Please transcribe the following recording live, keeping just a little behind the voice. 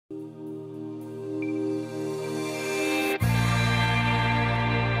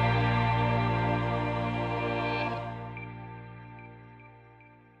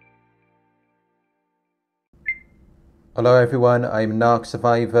Hello everyone, I'm Narc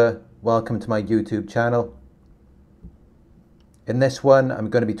Survivor. Welcome to my YouTube channel. In this one, I'm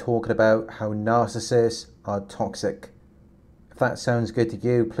going to be talking about how narcissists are toxic. If that sounds good to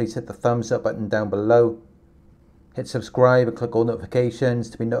you, please hit the thumbs up button down below. Hit subscribe and click all notifications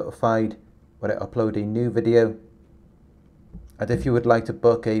to be notified when I upload a new video. And if you would like to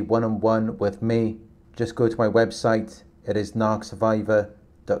book a one-on-one with me, just go to my website. It is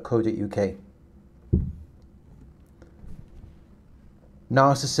narcsurvivor.co.uk.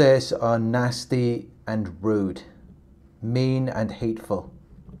 Narcissists are nasty and rude, mean and hateful,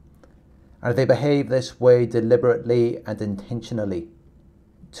 and they behave this way deliberately and intentionally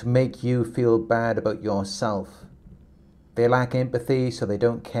to make you feel bad about yourself. They lack empathy, so they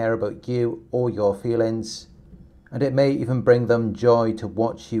don't care about you or your feelings, and it may even bring them joy to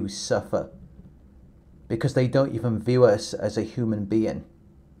watch you suffer, because they don't even view us as a human being.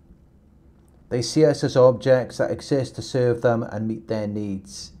 They see us as objects that exist to serve them and meet their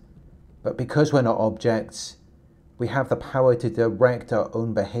needs. But because we're not objects, we have the power to direct our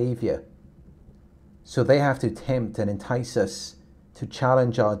own behavior. So they have to tempt and entice us to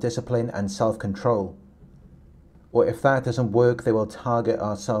challenge our discipline and self-control. Or if that doesn't work, they will target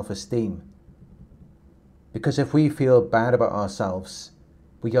our self-esteem. Because if we feel bad about ourselves,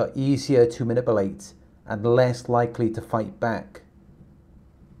 we are easier to manipulate and less likely to fight back.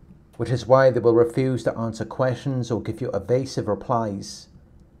 Which is why they will refuse to answer questions or give you evasive replies,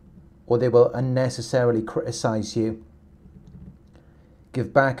 or they will unnecessarily criticize you,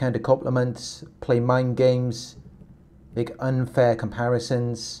 give backhanded compliments, play mind games, make unfair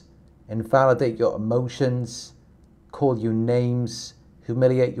comparisons, invalidate your emotions, call you names,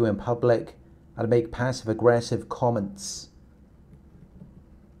 humiliate you in public, and make passive-aggressive comments.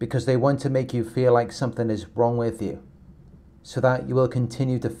 Because they want to make you feel like something is wrong with you, so that you will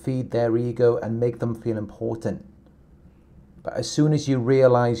continue to feed their ego and make them feel important. But as soon as you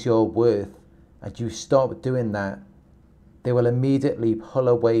realize your worth and you stop doing that, they will immediately pull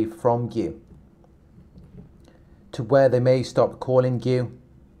away from you, to where they may stop calling you,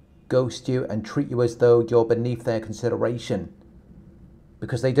 ghost you, and treat you as though you're beneath their consideration,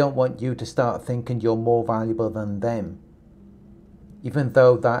 because they don't want you to start thinking you're more valuable than them, even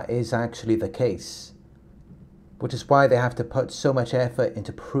though that is actually the case. Which is why they have to put so much effort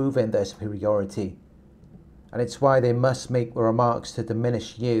into proving their superiority. And it's why they must make remarks to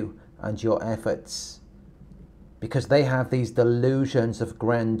diminish you and your efforts. Because they have these delusions of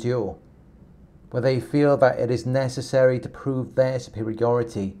grandeur, where they feel that it is necessary to prove their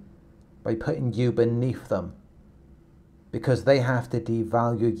superiority by putting you beneath them. Because they have to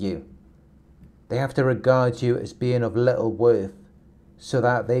devalue you. They have to regard you as being of little worth, so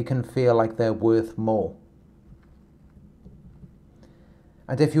that they can feel like they're worth more.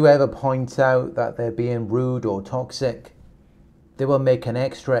 And if you ever point out that they're being rude or toxic, they will make an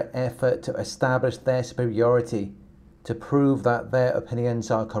extra effort to establish their superiority to prove that their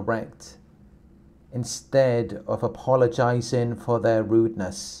opinions are correct, instead of apologizing for their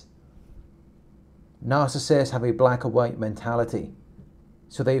rudeness. Narcissists have a black or white mentality,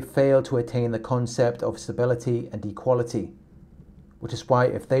 so they fail to attain the concept of stability and equality, which is why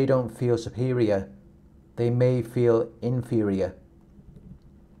if they don't feel superior, they may feel inferior.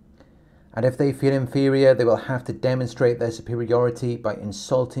 And if they feel inferior, they will have to demonstrate their superiority by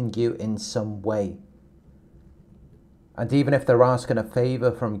insulting you in some way. And even if they're asking a favor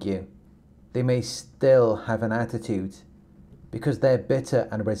from you, they may still have an attitude, because they're bitter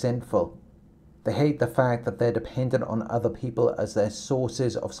and resentful. They hate the fact that they're dependent on other people as their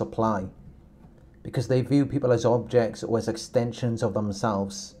sources of supply, because they view people as objects or as extensions of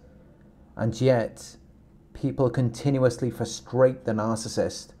themselves. And yet, people continuously frustrate the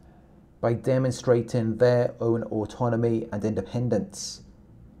narcissist by demonstrating their own autonomy and independence,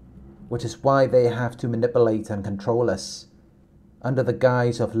 which is why they have to manipulate and control us under the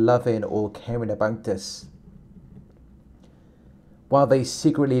guise of loving or caring about us. While they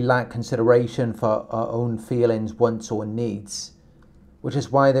secretly lack consideration for our own feelings, wants or needs, which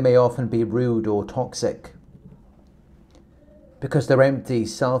is why they may often be rude or toxic. Because they're empty,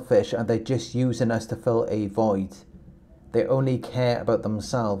 selfish, and they're just using us to fill a void. They only care about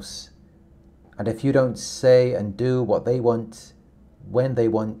themselves. And if you don't say and do what they want, when they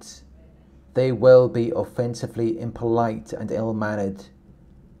want, they will be offensively impolite and ill-mannered,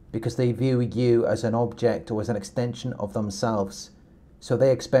 because they view you as an object or as an extension of themselves, so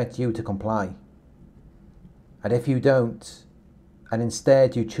they expect you to comply. And if you don't, and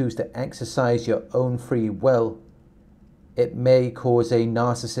instead you choose to exercise your own free will, it may cause a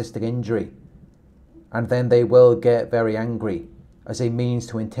narcissistic injury, and then they will get very angry as a means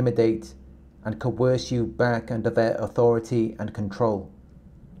to intimidate and coerce you back under their authority and control,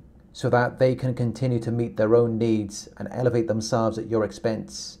 so that they can continue to meet their own needs and elevate themselves at your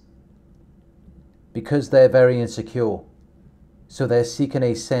expense. Because they're very insecure, so they're seeking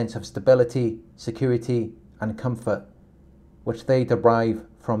a sense of stability, security, and comfort, which they derive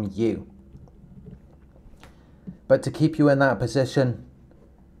from you. But to keep you in that position,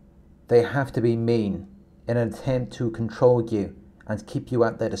 they have to be mean in an attempt to control you and keep you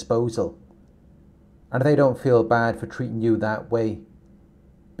at their disposal. And they don't feel bad for treating you that way,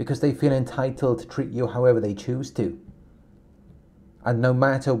 because they feel entitled to treat you however they choose to. And no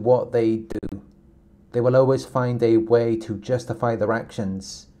matter what they do, they will always find a way to justify their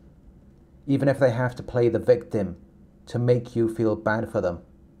actions, even if they have to play the victim to make you feel bad for them.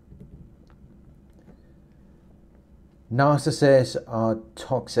 Narcissists are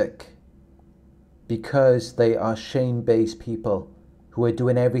toxic because they are shame-based people who are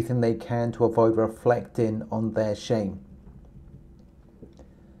doing everything they can to avoid reflecting on their shame.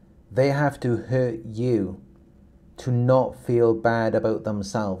 They have to hurt you to not feel bad about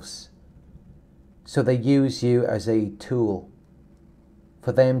themselves. So they use you as a tool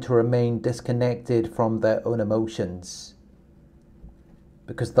for them to remain disconnected from their own emotions.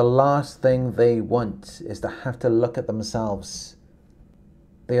 Because the last thing they want is to have to look at themselves.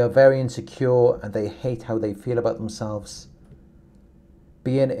 They are very insecure and they hate how they feel about themselves.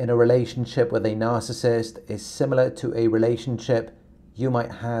 Being in a relationship with a narcissist is similar to a relationship you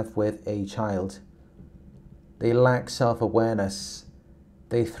might have with a child. They lack self-awareness.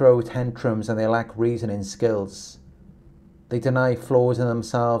 They throw tantrums and they lack reasoning skills. They deny flaws in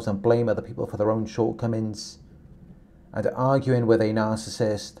themselves and blame other people for their own shortcomings. And arguing with a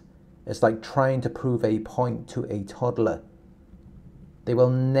narcissist is like trying to prove a point to a toddler. They will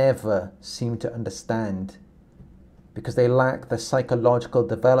never seem to understand because they lack the psychological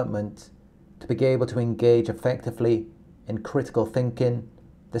development to be able to engage effectively in critical thinking,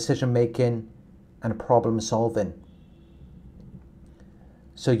 decision making, and problem solving.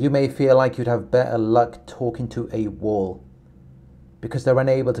 So you may feel like you'd have better luck talking to a wall because they're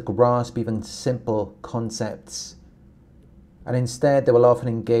unable to grasp even simple concepts. And instead they will often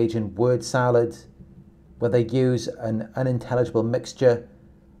engage in word salad where they use an unintelligible mixture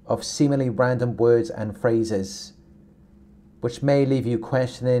of seemingly random words and phrases, which may leave you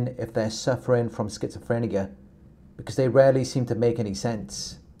questioning if they're suffering from schizophrenia because they rarely seem to make any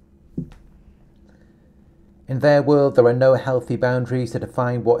sense. In their world, there are no healthy boundaries to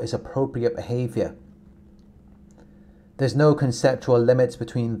define what is appropriate behavior. There's no conceptual limits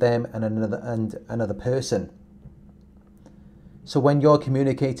between them and another person. So when you're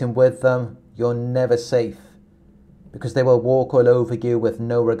communicating with them, you're never safe because they will walk all over you with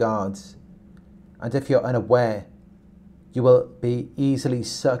no regards. And if you're unaware, you will be easily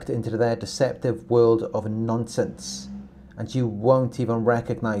sucked into their deceptive world of nonsense and you won't even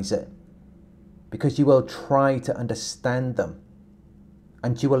recognize it. Because you will try to understand them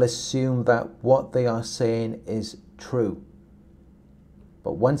and you will assume that what they are saying is true.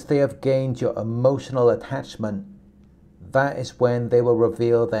 But once they have gained your emotional attachment, that is when they will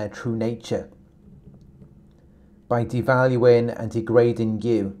reveal their true nature. By devaluing and degrading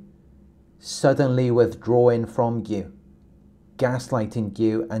you, suddenly withdrawing from you, gaslighting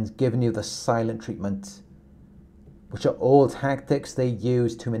you and giving you the silent treatment, which are all tactics they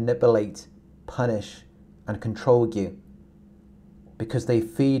use to manipulate, punish and control you because they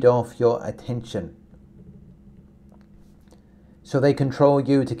feed off your attention. So they control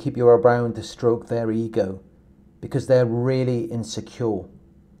you to keep you around to stroke their ego because they're really insecure.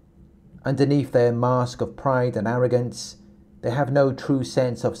 Underneath their mask of pride and arrogance, they have no true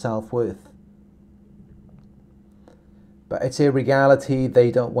sense of self-worth. But it's a reality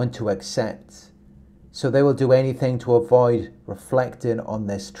they don't want to accept, so they will do anything to avoid reflecting on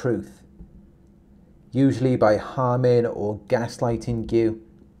this truth. Usually by harming or gaslighting you,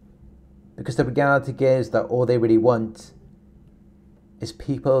 because the reality is that all they really want is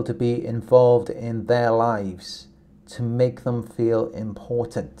people to be involved in their lives to make them feel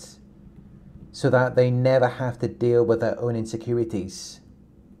important, so that they never have to deal with their own insecurities.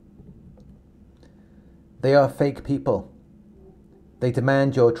 They are fake people. They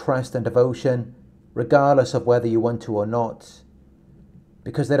demand your trust and devotion, regardless of whether you want to or not,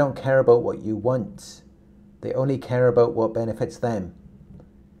 because they don't care about what you want. They only care about what benefits them.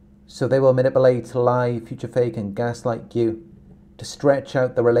 So they will manipulate, lie, future fake and gaslight you to stretch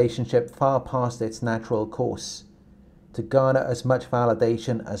out the relationship far past its natural course, to garner as much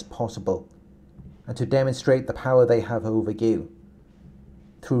validation as possible, and to demonstrate the power they have over you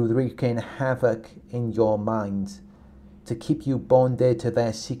through wreaking havoc in your mind, to keep you bonded to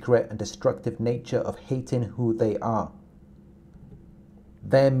their secret and destructive nature of hating who they are.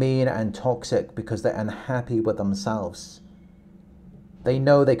 They're mean and toxic because they're unhappy with themselves. They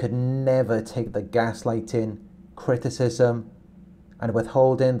know they could never take the gaslighting, criticism, and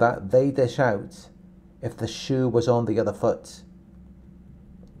withholding that they dish out if the shoe was on the other foot.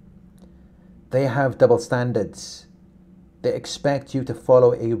 They have double standards. They expect you to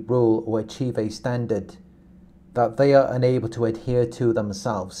follow a rule or achieve a standard that they are unable to adhere to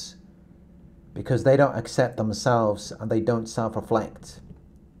themselves because they don't accept themselves and they don't self-reflect.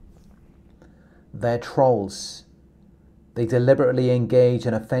 They're trolls. They deliberately engage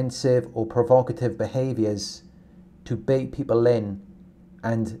in offensive or provocative behaviors to bait people in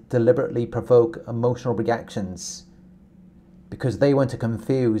and deliberately provoke emotional reactions because they want to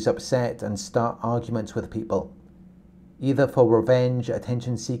confuse, upset, and start arguments with people, either for revenge,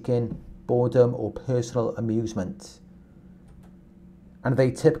 attention-seeking, boredom, or personal amusement. And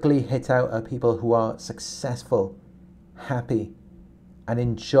they typically hit out at people who are successful, happy, and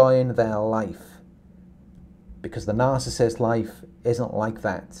enjoying their life, because the narcissist life isn't like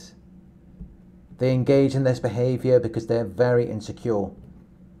that. They engage in this behavior because they're very insecure.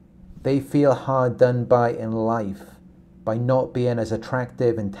 They feel hard done by in life by not being as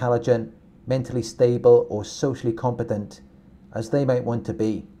attractive, intelligent, mentally stable, or socially competent as they might want to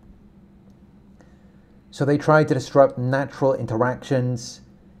be. So they try to disrupt natural interactions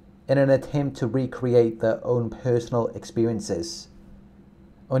in an attempt to recreate their own personal experiences,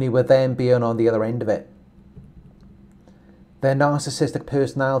 only with them being on the other end of it. Their narcissistic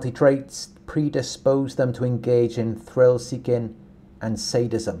personality traits predispose them to engage in thrill-seeking and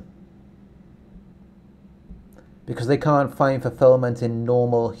sadism, because they can't find fulfillment in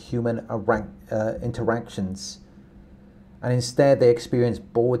normal human interactions, and instead they experience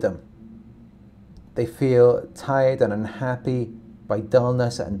boredom. They feel tired and unhappy by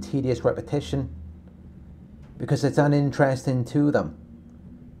dullness and tedious repetition because it's uninteresting to them,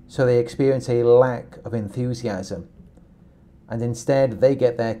 so they experience a lack of enthusiasm, and instead they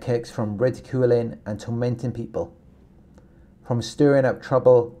get their kicks from ridiculing and tormenting people, from stirring up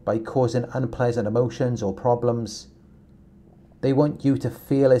trouble by causing unpleasant emotions or problems. They want you to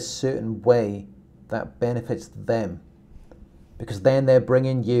feel a certain way that benefits them, because then they're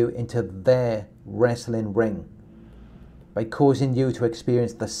bringing you into their wrestling ring by causing you to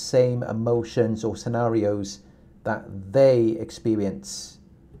experience the same emotions or scenarios that they experience.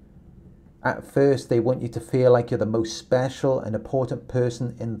 At first, they want you to feel like you're the most special and important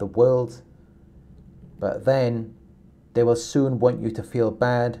person in the world, but then they will soon want you to feel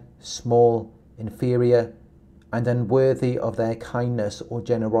bad, small, inferior, and unworthy of their kindness or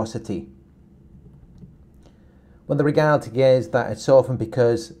generosity. When the reality is that it's often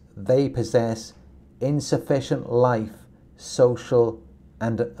because they possess insufficient life, social,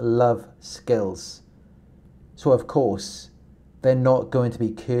 and love skills. So of course, they're not going to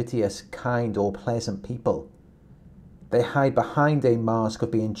be courteous, kind, or pleasant people. They hide behind a mask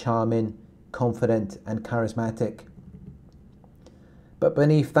of being charming, confident, and charismatic. But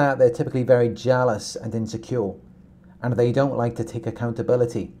beneath that, they're typically very jealous and insecure, and they don't like to take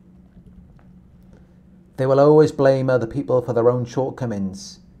accountability. They will always blame other people for their own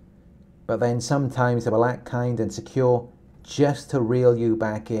shortcomings, but then sometimes they will act kind and secure just to reel you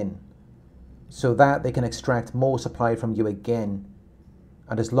back in, so that they can extract more supply from you again.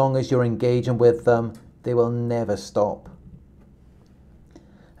 And as long as you're engaging with them, they will never stop.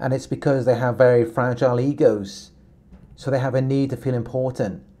 And it's because they have very fragile egos, so they have a need to feel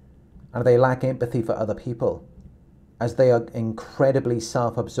important, and they lack empathy for other people, as they are incredibly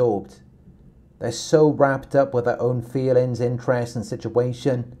self-absorbed. They're so wrapped up with their own feelings, interests, and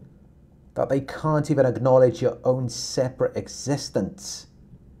situation that they can't even acknowledge your own separate existence.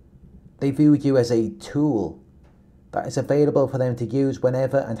 They view you as a tool that is available for them to use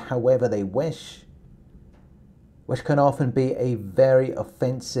whenever and however they wish, which can often be a very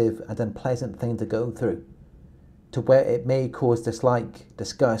offensive and unpleasant thing to go through, to where it may cause dislike,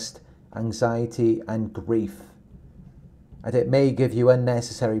 disgust, anxiety, and grief. And it may give you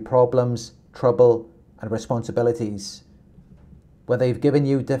unnecessary problems, trouble, and responsibilities, where they've given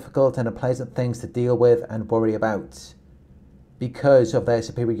you difficult and unpleasant things to deal with and worry about because of their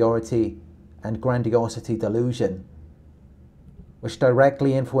superiority and grandiosity delusion, which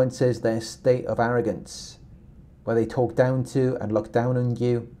directly influences their state of arrogance, where they talk down to and look down on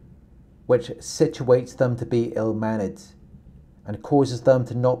you, which situates them to be ill-mannered and causes them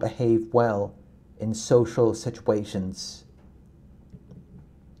to not behave well in social situations.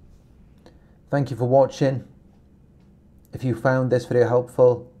 Thank you for watching. If you found this video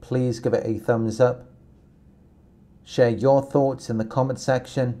helpful, please give it a thumbs up. Share your thoughts in the comment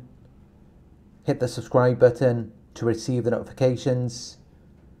section. Hit the subscribe button to receive the notifications.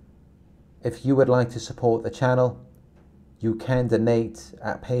 If you would like to support the channel, you can donate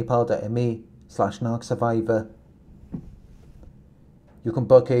at paypal.me/Narc Survivor. You can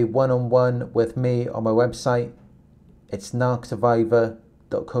book a one-on-one with me on my website. It's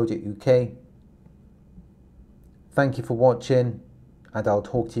narcsurvivor.co.uk. Thank you for watching, and I'll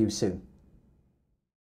talk to you soon.